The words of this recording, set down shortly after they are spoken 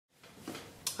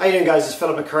How you doing, guys? It's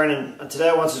Philip Mckernan, and today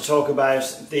I wanted to talk about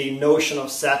the notion of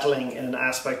settling in an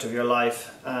aspect of your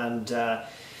life. And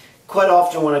quite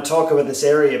often when I talk about this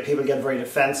area, people get very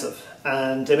defensive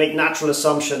and they make natural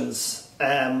assumptions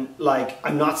like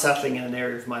I'm not settling in an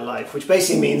area of my life, which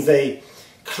basically means they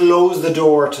close the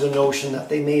door to the notion that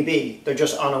they may be. They're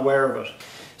just unaware of it.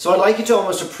 So I'd like you to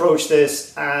almost approach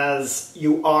this as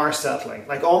you are settling,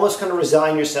 like almost kind of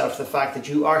resign yourself to the fact that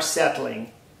you are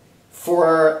settling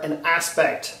for an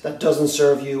aspect that doesn't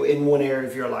serve you in one area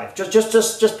of your life.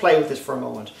 Just play with this for a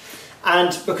moment.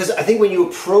 And because I think when you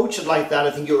approach it like that,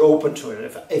 I think you're open to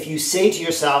it. If you say to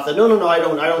yourself that, no, I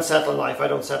don't settle in life, I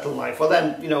don't settle in life, well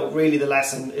then, really the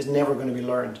lesson is never going to be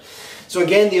learned. So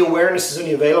again, the awareness is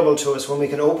only available to us when we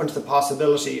can open to the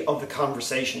possibility of the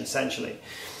conversation, essentially.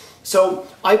 So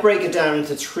I break it down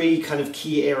into three kind of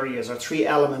key areas, or three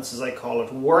elements as I call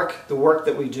it. Work, the work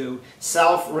that we do,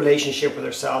 self, relationship with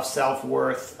ourselves,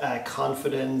 self-worth,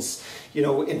 confidence,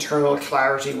 internal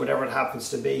clarity, whatever it happens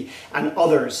to be, and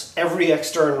others, every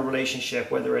external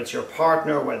relationship, whether it's your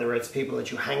partner, whether it's people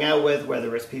that you hang out with,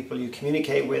 whether it's people you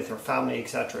communicate with or family,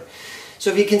 etc.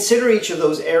 So if you consider each of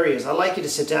those areas, I'd like you to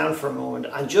sit down for a moment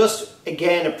and just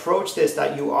again approach this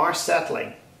that you are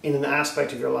settling in an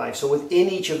aspect of your life. So within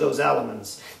each of those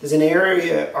elements, there's an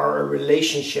area or a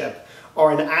relationship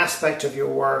or an aspect of your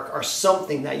work or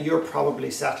something that you're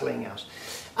probably settling at.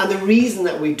 And the reason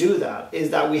that we do that is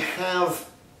that we have,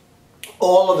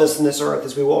 all of us on this earth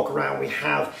as we walk around, we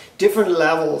have different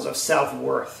levels of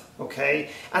self-worth, okay?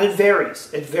 And it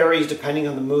varies. It varies depending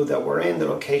on the mood that we're in, the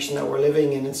location that we're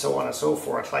living in, and so on and so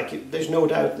forth. Like, there's no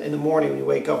doubt in the morning when you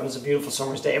wake up and it's a beautiful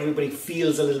summer's day, everybody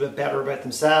feels a little bit better about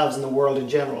themselves and the world in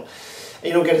general. And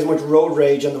you don't get as much road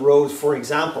rage on the roads, for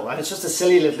example. And it's just a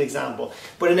silly little example.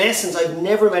 But in essence, I've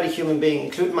never met a human being,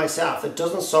 including myself, that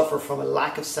doesn't suffer from a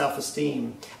lack of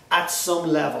self-esteem at some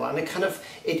level. And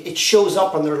it shows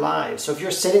up in their lives. So if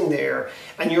you're sitting there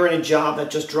and you're in a job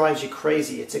that just drives you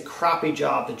crazy, it's a crappy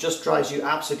job that just drives you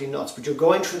absolutely nuts, but you're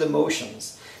going through the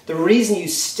motions, the reason you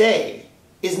stay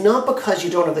is not because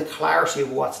you don't have the clarity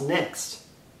of what's next.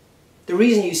 The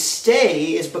reason you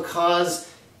stay is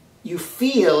because you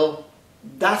feel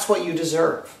that's what you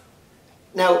deserve.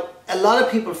 Now, a lot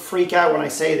of people freak out when I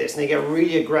say this and they get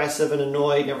really aggressive and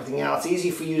annoyed and everything else. It's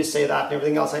easy for you to say that and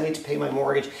everything else. I need to pay my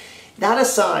mortgage. That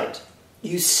aside,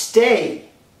 you stay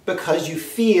because you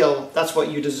feel that's what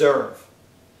you deserve.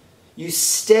 You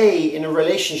stay in a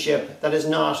relationship that is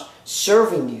not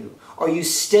serving you, or you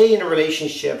stay in a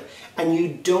relationship and you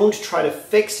don't try to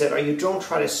fix it, or you don't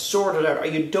try to sort it out, or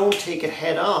you don't take it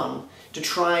head on to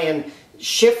try and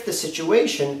shift the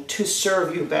situation to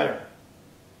serve you better.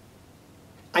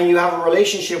 And you have a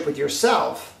relationship with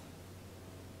yourself,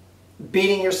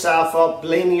 beating yourself up,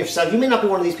 blaming yourself. You may not be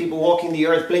one of these people walking the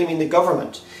earth blaming the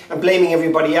government and blaming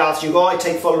everybody else. You go, I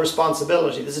take full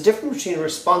responsibility. There's a difference between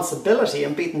responsibility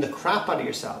and beating the crap out of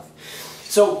yourself.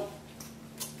 So,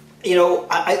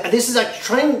 this is like,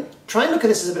 try and look at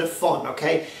this as a bit of fun,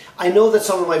 okay? I know that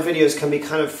some of my videos can be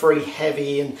kind of very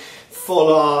heavy and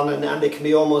full on, and they can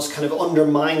be almost kind of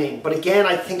undermining. But again,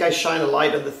 I think I shine a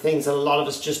light on the things that a lot of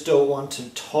us just don't want to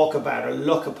talk about or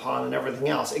look upon and everything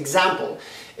else. Example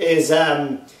is,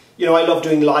 I love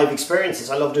doing live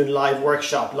experiences. I love doing live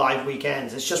workshop, live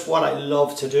weekends. It's just what I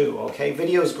love to do, okay?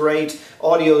 Video's great,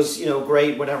 audio's,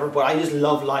 great, whatever, but I just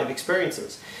love live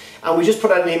experiences. And we just put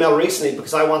out an email recently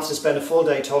because I wanted to spend a full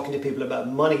day talking to people about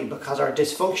money, because our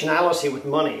dysfunctionality with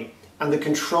money and the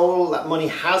control that money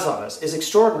has on us is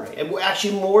extraordinary.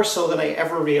 Actually more so than I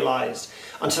ever realized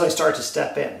until I started to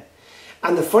step in.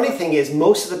 And the funny thing is,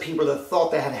 most of the people that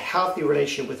thought they had a healthy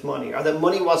relationship with money, or that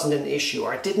money wasn't an issue,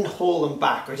 or it didn't hold them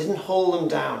back, or didn't hold them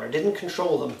down, or didn't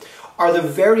control them, are the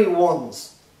very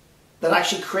ones that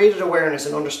actually created awareness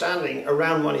and understanding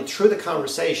around money through the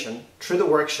conversation, through the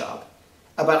workshop,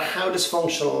 about how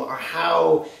dysfunctional or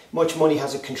how much money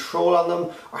has a control on them,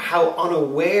 or how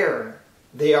unaware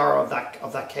they are of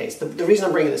that case. The reason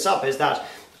I'm bringing this up is that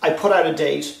I put out a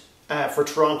date for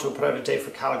Toronto, put out a date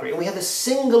for Calgary, and we had the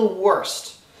single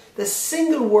worst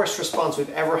response we've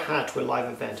ever had to a live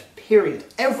event, period,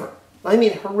 ever. I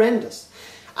mean, horrendous.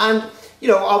 And,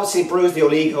 obviously bruised the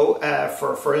old ego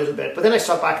for a little bit, but then I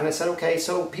stepped back and I said, okay,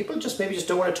 so people maybe just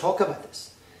don't want to talk about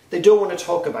this. They don't want to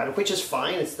talk about it, which is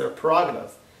fine, it's their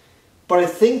prerogative. But I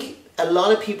think a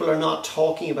lot of people are not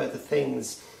talking about the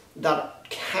things that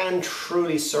can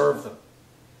truly serve them.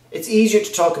 It's easier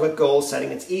to talk about goal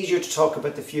setting, it's easier to talk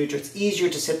about the future, it's easier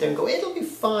to sit there and go, it'll be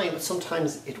fine, but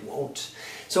sometimes it won't.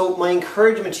 So my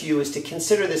encouragement to you is to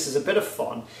consider this as a bit of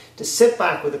fun, to sit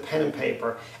back with a pen and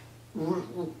paper,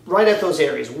 write out those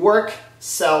areas, work,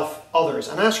 self, others,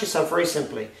 and ask yourself very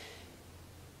simply,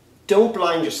 Don't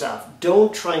blind yourself.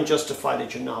 Don't try and justify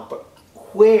that you're not, but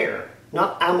where,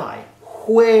 not am I,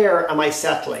 where am I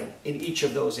settling in each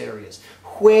of those areas?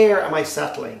 Where am I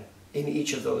settling in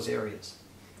each of those areas?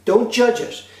 Don't judge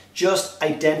it, just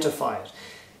identify it.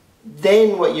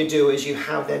 Then what you do is you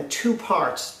have then two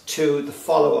parts to the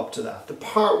follow-up to that. The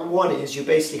part one is you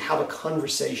basically have a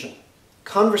conversation.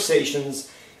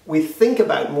 Conversations we think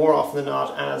about more often than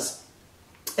not as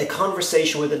a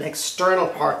conversation with an external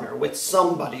partner, with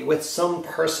somebody, with some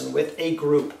person, with a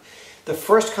group. The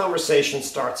first conversation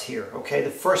starts here, okay?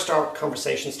 The first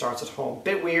conversation starts at home.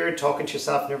 Bit weird talking to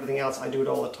yourself and everything else. I do it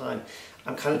all the time.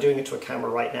 I'm kind of doing it to a camera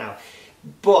right now.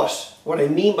 But what I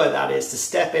mean by that is to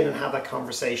step in and have that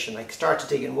conversation. Like start to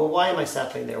dig in, well, why am I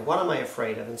settling there? What am I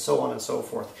afraid of? And so on and so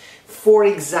forth. For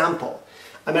example,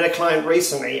 I met a client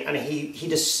recently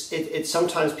and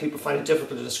sometimes people find it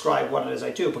difficult to describe what it is I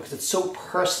do because it's so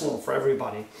personal for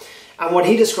everybody. And what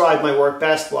he described my work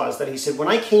best was that he said, when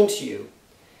I came to you,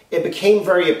 it became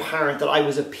very apparent that I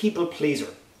was a people pleaser.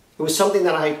 It was something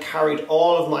that I had carried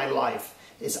all of my life,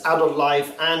 his adult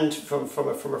life and from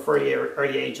a fairly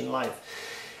early age in life.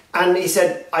 And he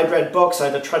said, I'd read books,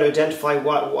 I'd tried to identify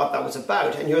what that was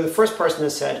about. And you're the first person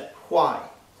that said, why?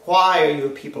 Why are you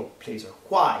a people pleaser?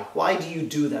 Why? Why do you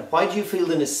do that? Why do you feel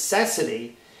the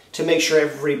necessity to make sure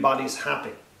everybody's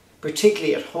happy?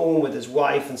 Particularly at home with his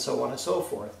wife and so on and so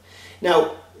forth.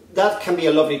 Now, that can be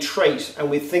a lovely trait,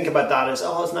 and we think about that as,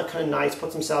 oh, isn't that kind of nice,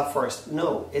 puts himself first.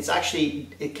 No, it's actually,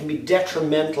 it can be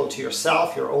detrimental to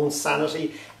yourself, your own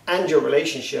sanity, and your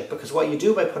relationship, because what you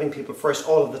do by putting people first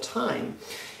all of the time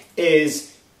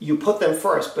is you put them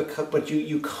first, but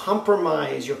you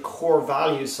compromise your core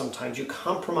values sometimes. You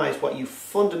compromise what you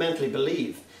fundamentally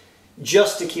believe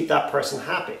just to keep that person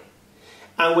happy.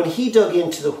 And when he dug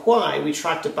into the why, we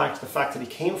tracked it back to the fact that he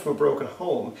came from a broken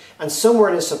home. And somewhere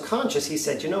in his subconscious, he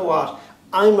said, you know what?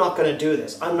 I'm not going to do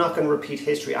this. I'm not going to repeat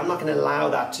history. I'm not going to allow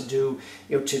that to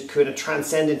to kind of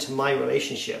transcend into my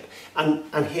relationship. And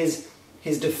his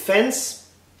defense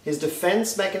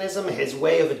mechanism, his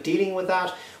way of dealing with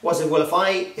that was that, well,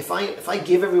 if I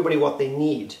give everybody what they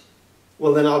need,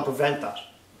 well, then I'll prevent that.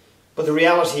 But the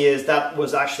reality is that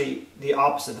was actually the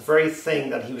opposite. The very thing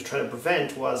that he was trying to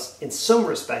prevent was, in some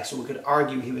respects, we could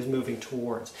argue he was moving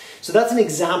towards. So that's an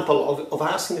example of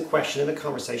asking the question in a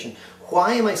conversation,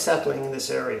 why am I settling in this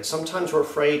area? Sometimes we're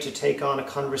afraid to take on a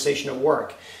conversation at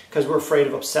work because we're afraid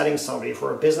of upsetting somebody. If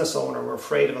we're a business owner, we're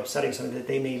afraid of upsetting somebody that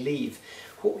they may leave.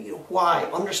 Why?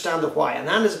 Understand the why. And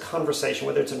that is a conversation,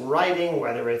 whether it's in writing,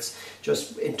 whether it's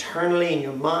just internally in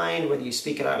your mind, whether you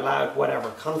speak it out loud, whatever.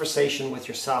 Conversation with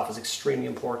yourself is extremely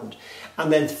important.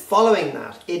 And then following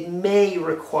that, it may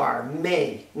require,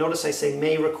 notice I say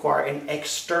may require an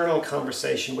external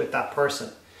conversation with that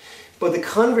person. But the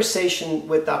conversation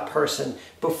with that person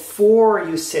before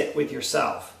you sit with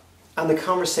yourself and the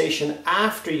conversation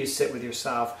after you sit with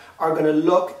yourself are going to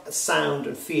look, sound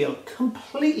and feel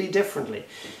completely differently.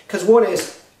 Because one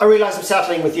is, I realize I'm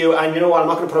settling with you and you know what, I'm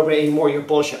not going to put up with any more of your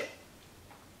bullshit.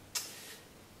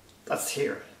 That's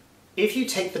here. If you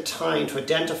take the time to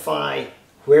identify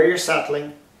where you're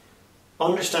settling,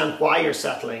 understand why you're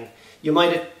settling, you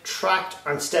might attract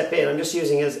and step in. I'm just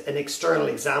using as an external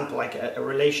example, like a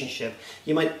relationship.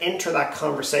 You might enter that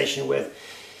conversation with,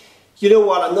 you know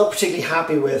what, I'm not particularly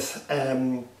happy with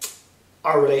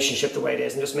our relationship the way it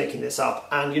is. I'm just making this up.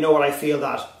 And you know what, I feel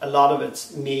that a lot of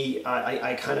it's me.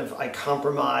 I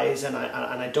compromise and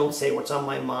I don't say what's on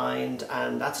my mind,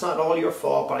 and that's not all your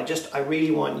fault, but I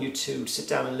really want you to sit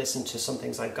down and listen to some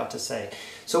things I've got to say.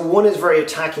 So one is very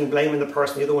attacking, blaming the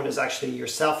person. The other one is actually your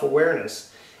self-awareness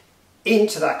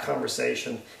into that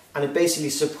conversation, and it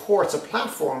basically supports a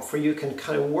platform for you can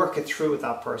kind of work it through with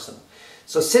that person.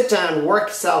 So sit down, work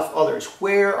self others.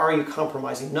 Where are you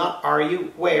compromising? Not are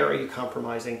you, where are you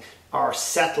compromising or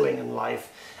settling in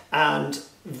life? And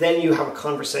then you have a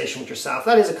conversation with yourself.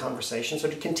 That is a conversation. So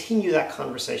to continue that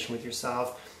conversation with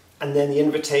yourself, and then the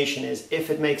invitation is, if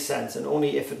it makes sense, and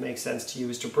only if it makes sense to you,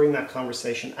 is to bring that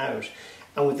conversation out.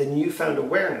 And with the newfound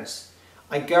awareness,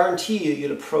 I guarantee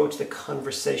you'll approach the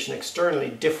conversation externally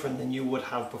different than you would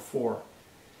have before.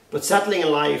 But settling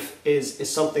in life is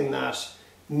something that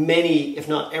many, if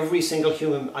not every single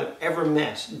human I've ever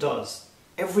met does.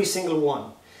 Every single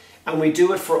one. And we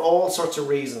do it for all sorts of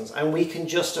reasons, and we can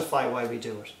justify why we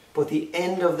do it. But at the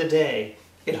end of the day,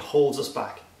 it holds us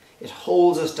back. It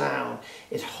holds us down.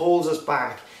 It holds us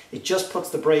back. It just puts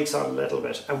the brakes on a little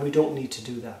bit, and we don't need to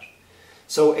do that.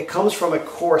 So it comes from a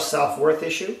core self-worth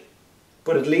issue,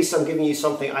 but at least I'm giving you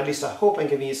something, at least I hope I'm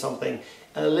giving you something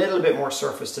a little bit more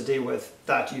surface to deal with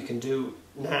that you can do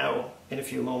now in a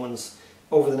few moments,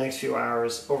 over the next few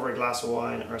hours, over a glass of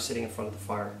wine or sitting in front of the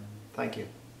fire. Thank you.